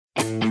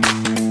Hey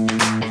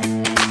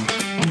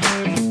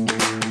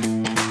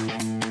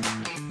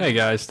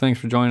guys, thanks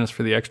for joining us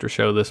for the extra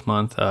show this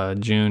month,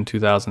 June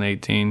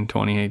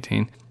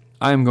 2018.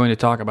 I am going to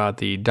talk about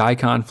the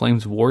DieCon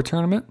Flames of War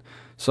tournament.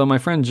 So my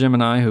friend Jim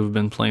and I, who've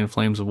been playing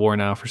Flames of War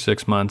now for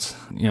 6 months,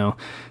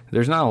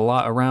 there's not a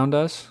lot around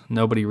us.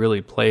 Nobody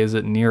really plays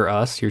it near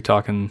us. You're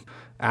talking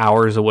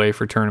hours away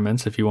for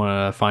tournaments if you want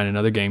to find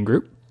another game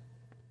group.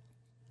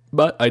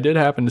 But I did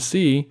happen to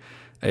see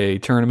a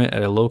tournament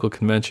at a local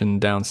convention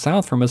down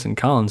south from us in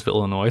Collinsville,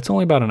 Illinois. It's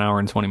only about an hour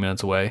and 20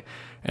 minutes away.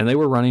 And they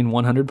were running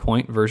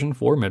 100-point version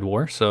 4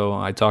 mid-war, so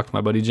I talked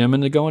my buddy Jim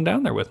into going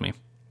down there with me.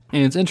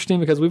 And it's interesting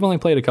because we've only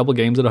played a couple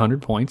games at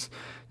 100 points.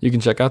 You can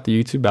check out the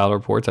YouTube battle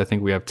reports. I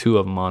think we have 2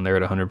 of them on there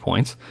at 100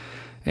 points.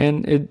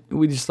 And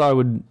we just thought it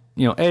would,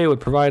 A, it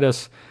would provide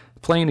us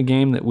playing a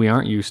game that we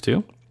aren't used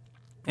to.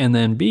 And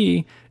then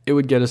B, it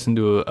would get us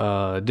into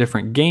a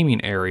different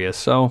gaming area.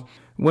 So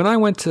when I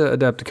went to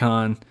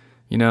Adepticon,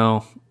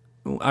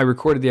 I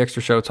recorded the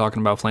extra show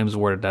talking about Flames of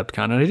War at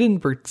Adepticon, and I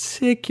didn't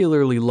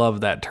particularly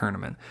love that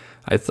tournament.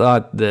 I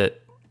thought that,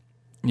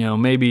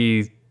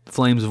 maybe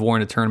Flames of War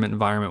in a tournament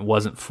environment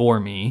wasn't for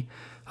me,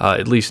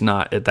 at least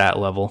not at that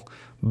level.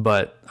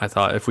 But I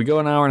thought if we go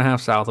an hour and a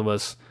half south of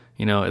us,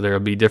 there'll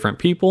be different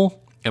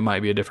people. It might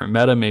be a different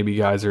meta. Maybe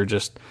guys are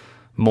just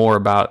more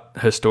about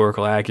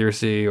historical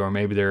accuracy, or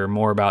maybe they're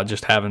more about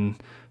just having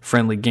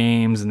friendly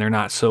games and they're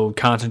not so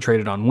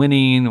concentrated on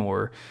winning,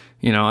 or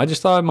I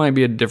just thought it might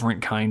be a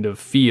different kind of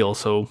feel,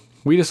 so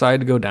we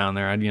decided to go down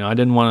there. I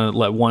didn't want to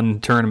let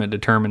one tournament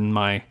determine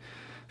my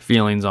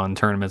feelings on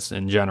tournaments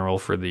in general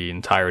for the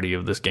entirety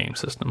of this game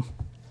system.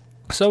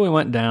 So we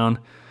went down.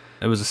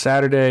 It was a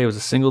Saturday. It was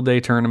a single-day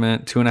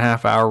tournament,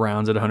 2.5-hour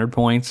rounds at 100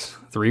 points,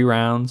 3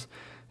 rounds.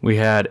 We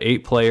had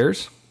 8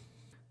 players.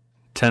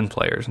 10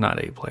 players,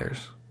 not 8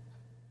 players.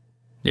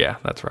 Yeah,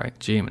 that's right.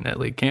 Gee, I'm in that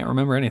league. Can't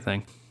remember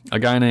anything. A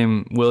guy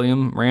named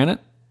William ran it.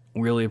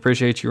 Really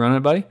appreciate you running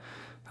it, buddy.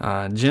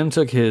 Jim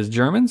took his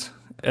Germans.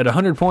 At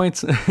 100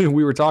 points,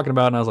 we were talking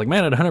about it, and I was like,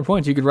 man, at 100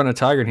 points, you could run a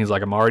Tiger. And he's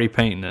like, I'm already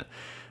painting it.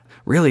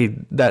 Really,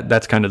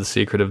 that's kind of the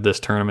secret of this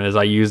tournament, is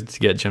I used it to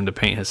get Jim to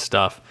paint his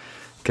stuff,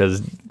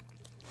 because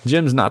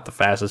Jim's not the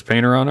fastest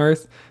painter on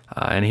earth,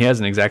 and he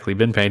hasn't exactly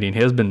been painting.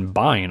 He has been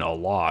buying a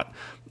lot.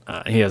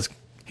 He has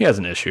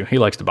an issue. He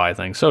likes to buy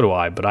things. So do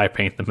I, but I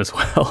paint them as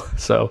well.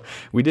 So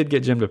we did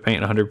get Jim to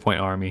paint a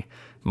 100-point army.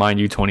 Mind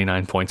you,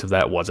 29 points of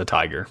that was a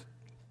Tiger.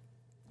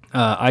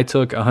 I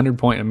took a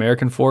 100-point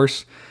American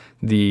force.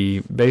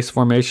 The base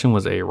formation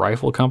was a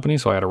rifle company,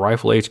 so I had a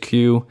rifle HQ,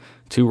 2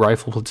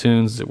 rifle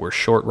platoons that were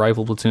short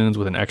rifle platoons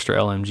with an extra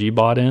LMG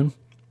bought in.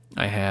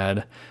 I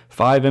had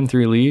 5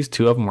 M3 Lees,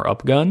 2 of them were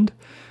upgunned.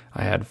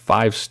 I had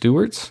 5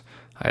 Stuarts.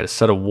 I had a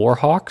set of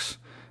Warhawks,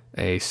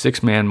 a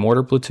 6-man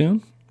mortar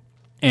platoon,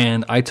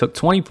 and I took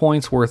 20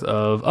 points worth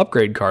of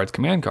upgrade cards,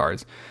 command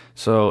cards.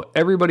 So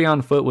everybody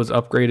on foot was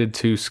upgraded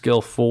to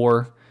skill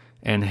 4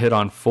 and hit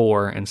on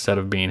 4 instead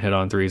of being hit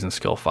on 3s and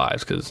skill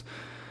 5s, because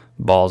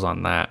balls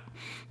on that.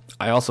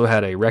 I also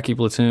had a recce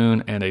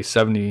platoon and a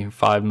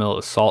 75mm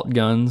assault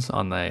guns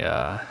on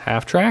the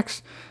half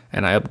tracks,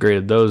 and I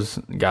upgraded those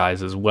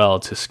guys as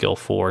well to skill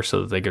 4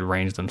 so that they could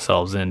range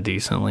themselves in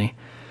decently.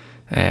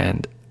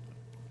 And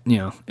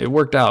it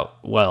worked out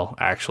well,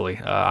 actually.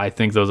 I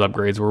think those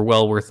upgrades were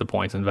well worth the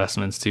points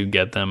investments to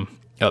get them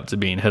up to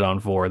being hit on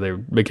 4. They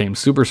became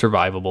super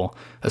survivable,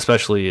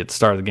 especially at the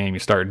start of the game.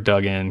 You start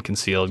dug in,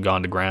 concealed,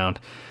 gone to ground.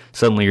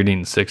 Suddenly you're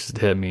needing 6s to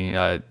hit me.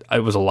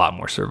 It was a lot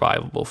more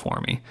survivable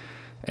for me.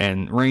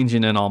 And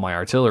ranging in all my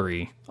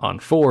artillery on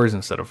 4s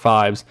instead of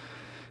 5s,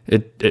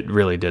 it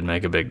really did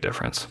make a big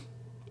difference.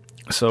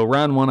 So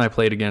round 1, I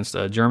played against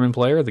a German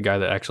player, the guy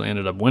that actually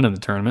ended up winning the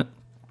tournament.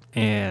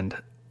 And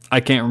I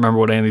can't remember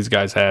what any of these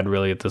guys had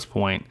really at this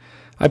point.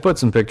 I put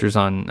some pictures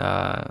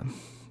on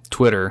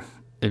Twitter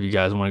if you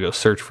guys want to go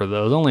search for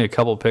those. Only a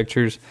couple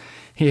pictures.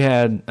 He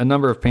had a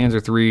number of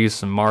Panzer IIIs,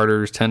 some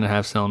Martyrs,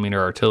 10.5mm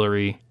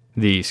artillery,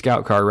 the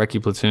Scout Car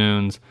Recce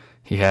platoons.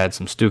 He had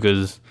some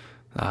Stukas,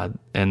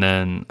 and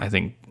then I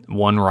think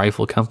 1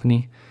 rifle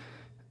company.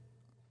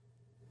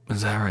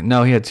 Is that right?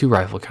 No, he had 2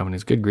 rifle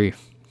companies. Good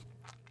grief.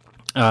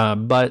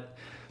 But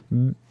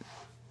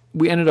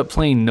we ended up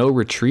playing No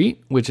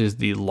Retreat, which is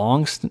the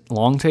long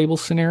table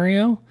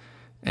scenario,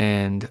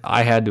 and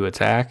I had to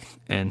attack,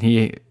 and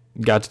he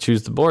got to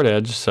choose the board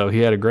edge, so he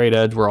had a great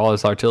edge where all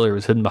his artillery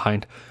was hidden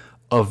behind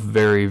a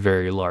very,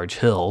 very large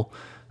hill.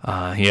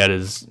 He had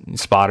his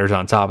spotters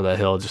on top of that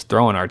hill just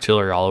throwing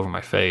artillery all over my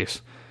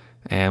face.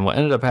 And what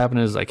ended up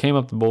happening is I came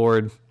up the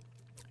board,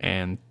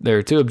 and there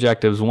were 2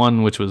 objectives,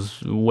 one which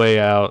was way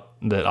out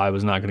that I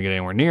was not going to get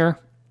anywhere near,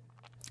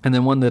 and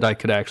then one that I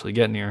could actually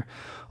get near.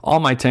 All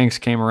my tanks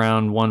came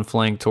around one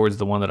flank towards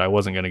the one that I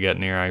wasn't going to get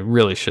near. I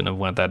really shouldn't have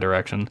went that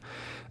direction.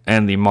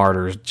 And the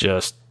Martyrs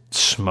just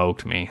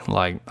smoked me.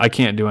 Like, I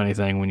can't do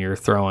anything when you're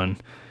throwing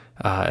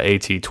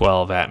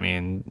AT-12 at me,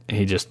 and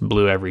he just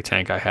blew every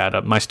tank I had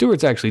up. My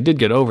Stuarts actually did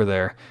get over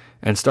there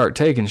and start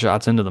taking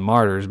shots into the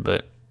Martyrs,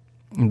 but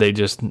they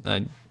just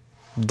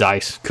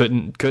dice.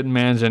 Couldn't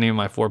manage any of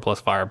my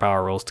 4+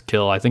 firepower rolls to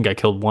kill. I think I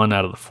killed 1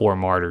 out of the 4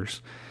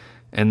 martyrs.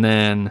 And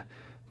then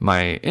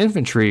my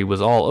infantry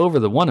was all over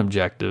the 1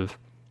 objective,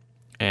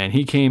 and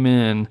he came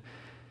in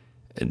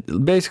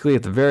basically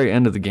at the very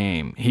end of the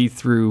game. He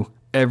threw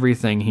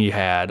everything he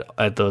had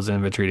at those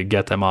infantry to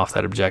get them off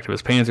that objective.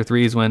 His Panzer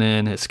IIIs went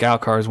in, his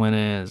scout cars went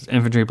in, his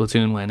infantry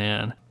platoon went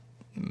in.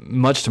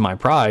 Much to my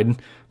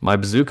pride, my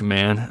bazooka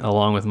man,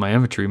 along with my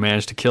infantry,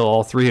 managed to kill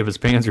all 3 of his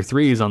Panzer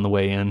IIIs on the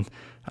way in.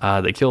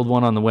 They killed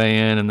 1 on the way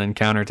in and then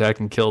counterattacked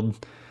and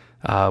killed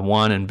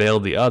 1 and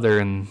bailed the other.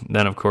 And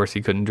then, of course,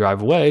 he couldn't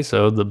drive away,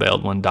 so the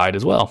bailed one died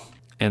as well.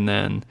 And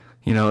then,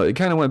 it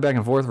kind of went back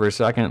and forth for a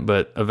second,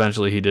 but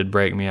eventually he did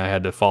break me. I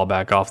had to fall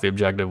back off the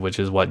objective, which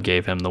is what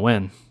gave him the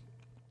win.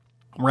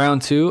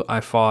 Round 2, I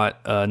fought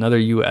another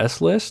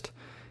U.S. list.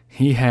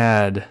 He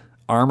had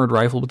armored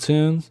rifle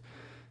platoons.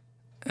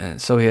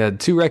 And so he had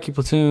 2 recce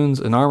platoons,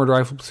 an armored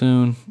rifle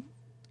platoon,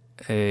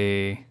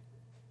 a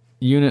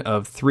unit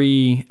of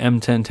 3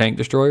 M10 tank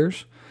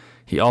destroyers.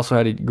 He also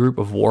had a group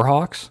of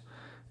Warhawks.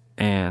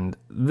 And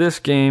this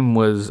game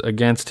was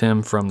against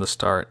him from the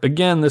start.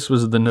 Again, this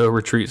was the no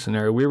retreat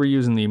scenario. We were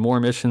using the More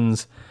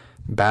Missions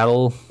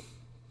battle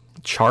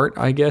chart,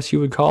 I guess you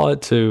would call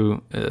it,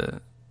 to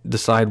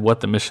decide what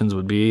the missions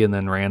would be and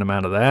then random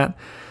out of that.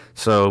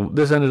 So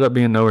this ended up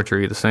being no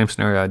retreat, the same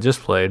scenario I just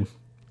played,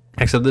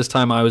 except this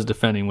time I was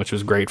defending, which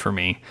was great for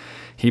me.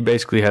 He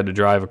basically had to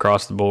drive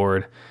across the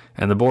board,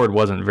 and the board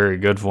wasn't very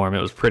good for him.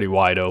 It was pretty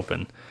wide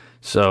open.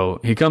 So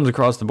he comes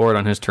across the board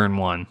on his turn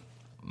 1.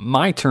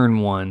 My turn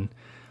 1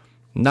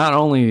 not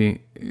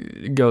only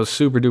goes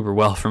super duper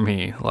well for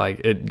me,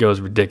 like it goes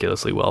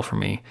ridiculously well for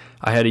me.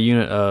 I had a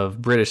unit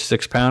of British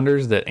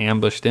 6-pounders that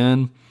ambushed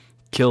in,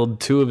 killed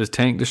 2 of his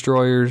tank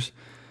destroyers.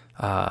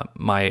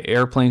 My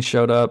airplane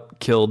showed up,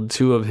 killed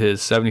 2 of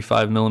his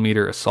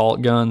 75mm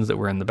assault guns that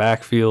were in the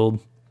backfield.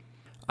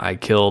 I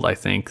killed, I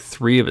think,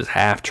 3 of his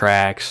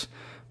half-tracks,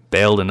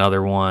 bailed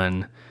another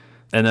one.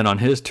 And then on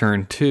his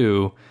turn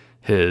 2,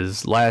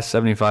 his last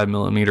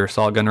 75mm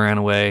assault gun ran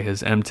away.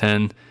 His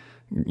M10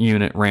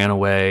 unit ran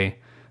away.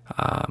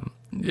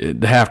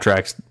 The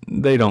half-tracks,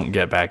 they don't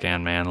get back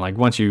in, man. Like,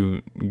 once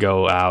you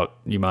go out,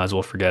 you might as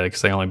well forget it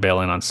because they only bail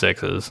in on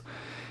 6s.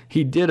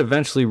 He did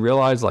eventually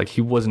realize, like,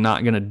 he was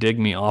not going to dig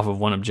me off of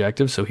one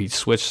objective, so he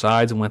switched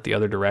sides and went the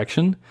other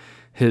direction.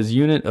 His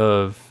unit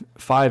of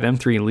 5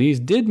 M3 Lees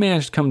did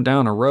manage to come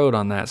down a road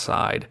on that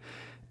side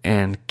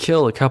and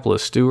kill a couple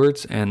of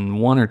Stuarts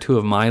and 1 or 2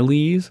 of my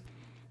Lees.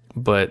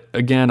 But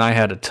again, I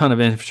had a ton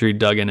of infantry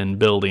dug in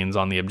buildings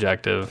on the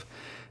objective.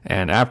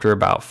 And after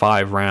about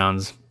 5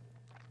 rounds,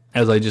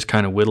 as I just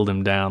kind of whittled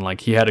him down,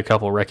 like, he had a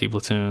couple recce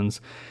platoons,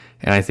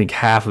 and I think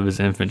half of his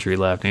infantry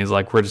left. And he's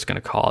like, we're just going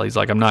to call. He's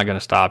like, I'm not going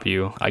to stop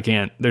you. I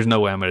can't. There's no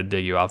way I'm going to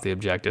dig you off the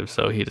objective.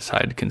 So he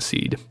decided to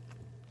concede.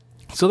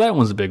 So that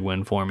was a big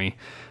win for me.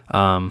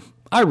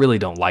 I really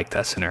don't like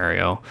that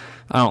scenario.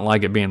 I don't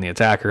like it being the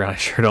attacker, and I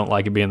sure don't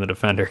like it being the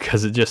defender,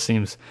 because it just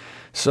seems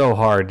so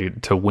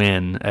hard to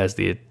win as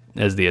the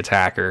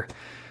attacker.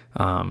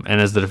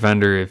 And as the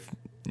defender, if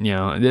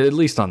at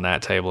least on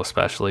that table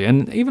especially,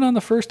 and even on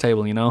the first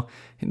table,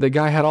 the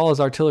guy had all his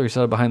artillery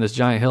set up behind this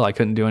giant hill. I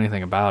couldn't do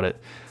anything about it.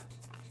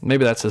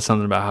 Maybe that says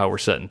something about how we're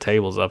setting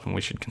tables up, and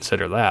we should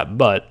consider that.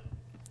 But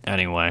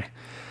anyway,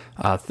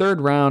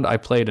 third round, I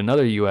played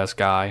another U.S.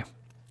 guy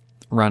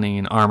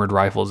running armored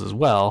rifles as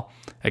well,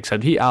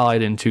 except he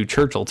allied in 2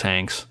 Churchill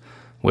tanks,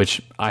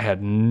 which I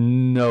had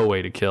no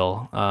way to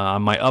kill.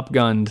 My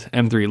upgunned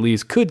M3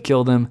 Lees could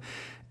kill them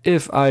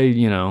if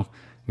I,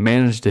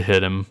 managed to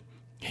hit him.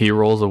 He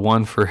rolls a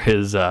 1 for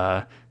his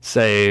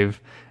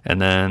save,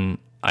 and then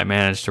I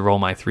managed to roll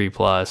my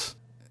 3+.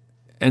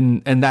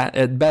 And that,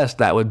 at best,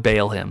 that would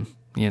bail him.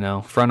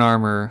 Front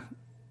armor,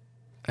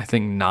 I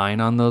think 9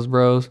 on those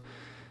bros.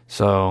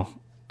 So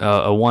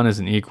a 1 is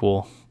an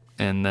equal.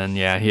 And then,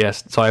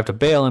 so I have to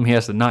bail him. He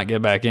has to not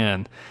get back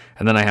in.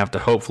 And then I have to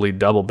hopefully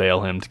double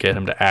bail him to get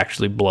him to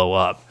actually blow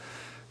up.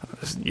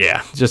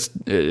 Yeah, just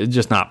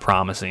not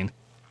promising.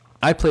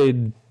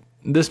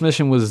 This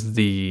mission was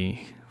the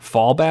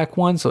fallback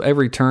one, so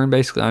every turn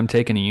basically I'm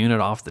taking a unit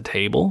off the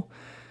table.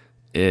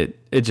 It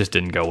just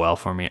didn't go well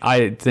for me.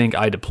 I think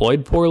I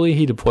deployed poorly.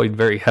 He deployed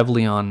very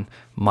heavily on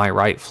my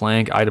right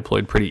flank. I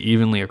deployed pretty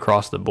evenly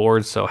across the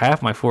board, so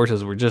half my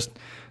forces were just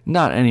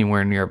not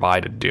anywhere nearby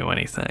to do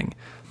anything.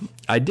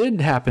 I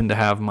did happen to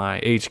have my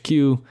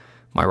HQ,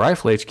 my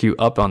rifle HQ,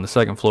 up on the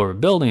second floor of a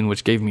building,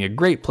 which gave me a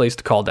great place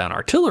to call down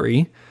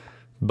artillery,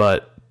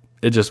 but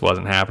it just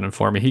wasn't happening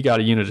for me. He got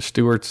a unit of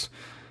Stuarts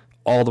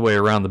all the way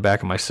around the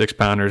back of my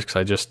 6-pounders because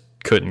I just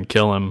couldn't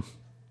kill him.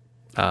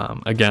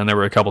 Again, there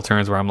were a couple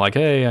turns where I'm like,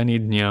 hey, I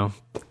need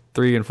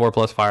 3 and 4+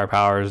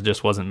 firepowers.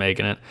 Just wasn't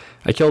making it.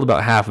 I killed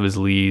about half of his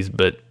Lees,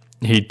 but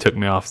he took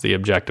me off the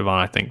objective on,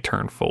 I think,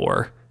 turn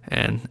 4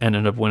 and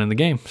ended up winning the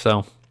game.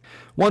 So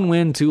 1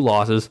 win, 2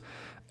 losses.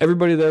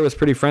 Everybody there was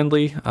pretty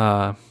friendly.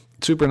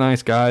 Super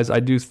nice guys. I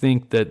do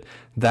think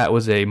that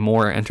was a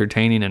more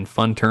entertaining and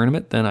fun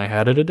tournament than I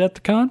had at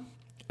Adepticon.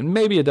 And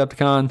maybe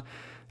Adepticon,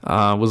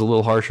 was a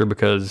little harsher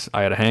because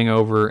I had a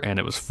hangover and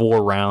it was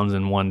 4 rounds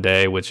in one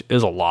day, which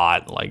is a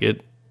lot. Like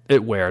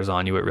it wears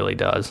on you. It really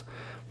does.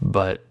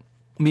 But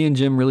me and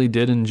Jim really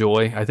did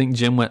enjoy. I think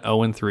Jim went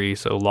 0-3,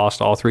 so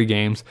lost all 3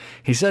 games.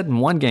 He said in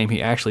one game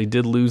he actually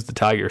did lose the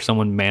tiger.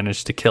 Someone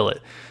managed to kill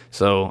it.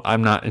 So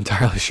I'm not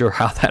entirely sure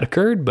how that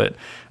occurred, but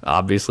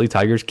obviously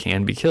tigers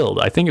can be killed.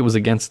 I think it was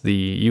against the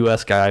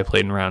U.S. guy I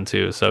played in round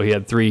 2, so he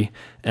had 3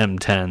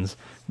 M10s.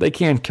 They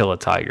can kill a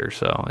tiger,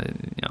 so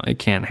it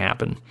can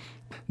happen.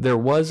 There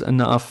was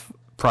enough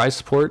prize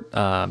support.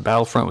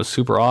 Battlefront was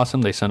super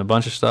awesome. They sent a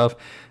bunch of stuff.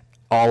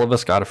 All of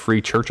us got a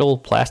free Churchill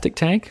plastic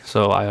tank,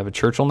 so I have a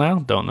Churchill now.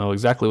 Don't know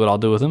exactly what I'll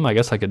do with him. I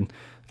guess I could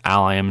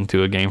ally him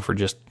into a game for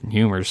just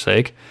humor's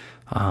sake.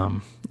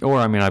 Or,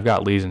 I've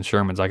got Lees and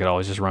Shermans. I could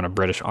always just run a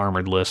British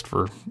armored list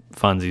for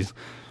funsies,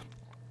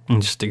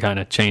 and just to kind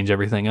of change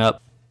everything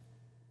up.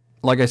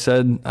 Like I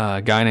said,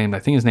 a guy named, I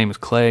think his name is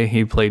Clay.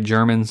 He played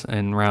Germans,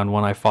 and round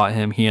 1 I fought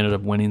him. He ended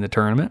up winning the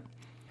tournament.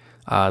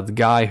 The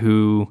guy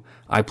who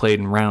I played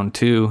in round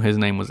 2, his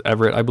name was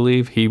Everett, I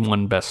believe. He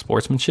won best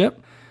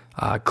sportsmanship.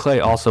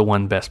 Clay also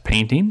won best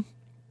painting.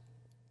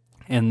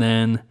 And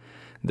then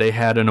they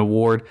had an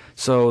award.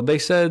 So they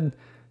said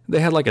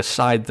they had like a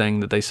side thing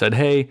that they said,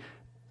 hey,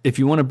 if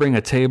you want to bring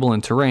a table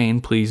and terrain,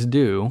 please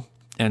do.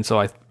 And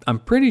so I'm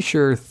pretty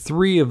sure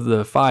 3 of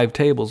the 5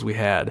 tables we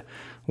had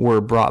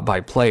were brought by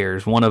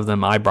players. One of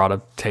them, I brought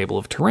a table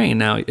of terrain.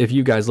 Now, if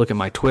you guys look at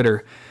my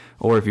Twitter,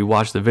 or if you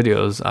watch the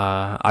videos,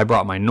 I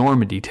brought my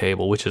Normandy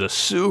table, which is a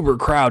super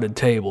crowded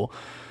table,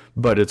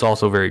 but it's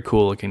also very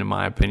cool looking in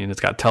my opinion. It's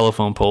got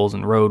telephone poles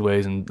and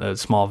roadways and a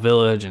small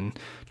village and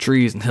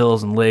trees and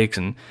hills and lakes,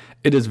 and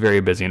it is very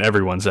busy, and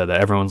everyone said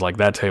that. Everyone's like,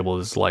 that table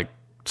is like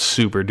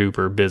super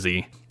duper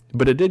busy.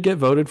 But it did get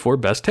voted for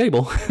best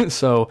table.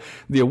 So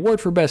the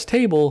award for best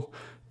table,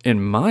 in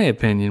my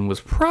opinion, was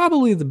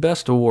probably the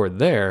best award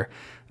there,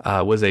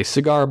 was a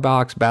cigar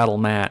box battle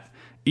mat,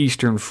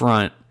 Eastern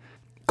Front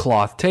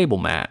cloth table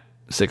mat,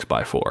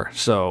 6x4.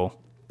 So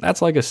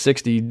that's like a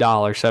 $60,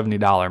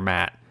 $70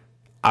 mat.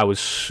 I was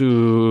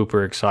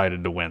super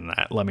excited to win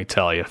that, let me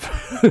tell you.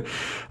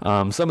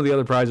 Some of the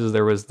other prizes,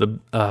 there was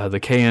the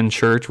KN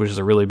Church, which is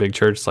a really big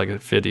church. It's like a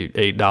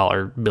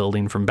 $58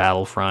 building from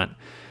Battlefront.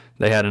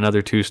 They had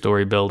another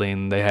 2-story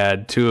building. They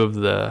had 2 of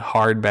the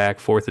hardback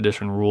 4th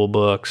edition rule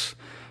books.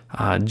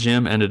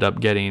 Jim ended up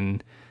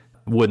getting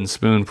wooden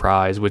spoon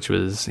prize, which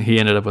was, he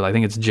ended up with, I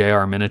think it's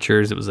JR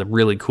Miniatures. It was a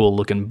really cool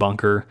looking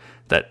bunker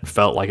that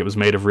felt like it was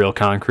made of real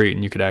concrete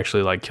and you could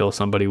actually like kill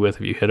somebody with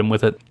if you hit them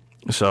with it.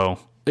 So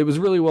it was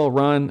really well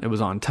run. It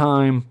was on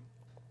time.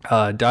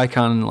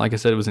 DieCon, like I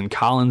said, it was in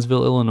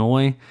Collinsville,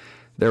 Illinois.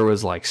 There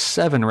was like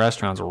 7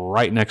 restaurants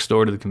right next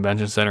door to the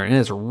convention center, and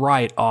it's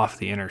right off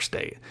the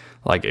interstate.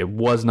 Like, it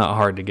was not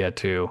hard to get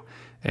to.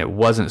 It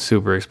wasn't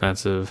super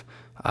expensive.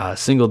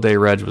 Single day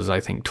reg was, I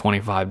think,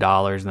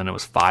 $25, and then it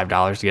was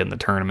 $5 to get in the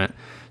tournament.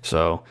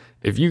 So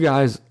if you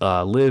guys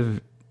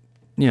live,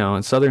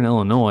 in Southern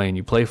Illinois and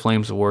you play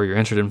Flames of War, you're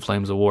interested in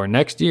Flames of War,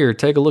 next year,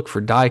 take a look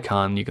for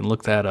DieCon. You can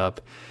look that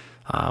up.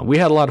 We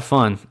had a lot of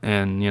fun,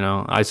 and,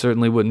 I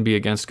certainly wouldn't be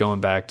against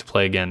going back to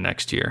play again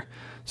next year.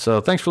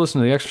 So thanks for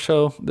listening to the extra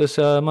show this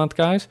month,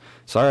 guys.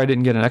 Sorry I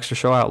didn't get an extra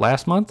show out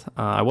last month.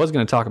 I was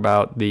going to talk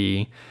about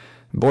the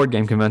board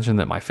game convention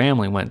that my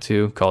family went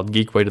to called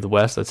Geek Way to the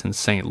West. That's in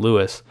St.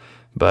 Louis,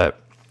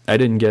 but I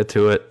didn't get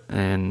to it,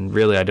 and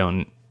really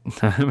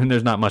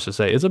there's not much to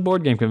say. It's a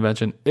board game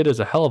convention. It is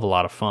a hell of a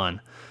lot of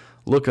fun.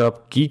 Look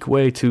up Geek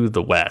Way to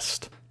the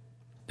West.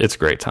 It's a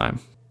great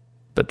time.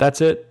 But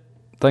that's it.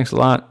 Thanks a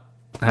lot.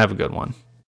 Have a good one.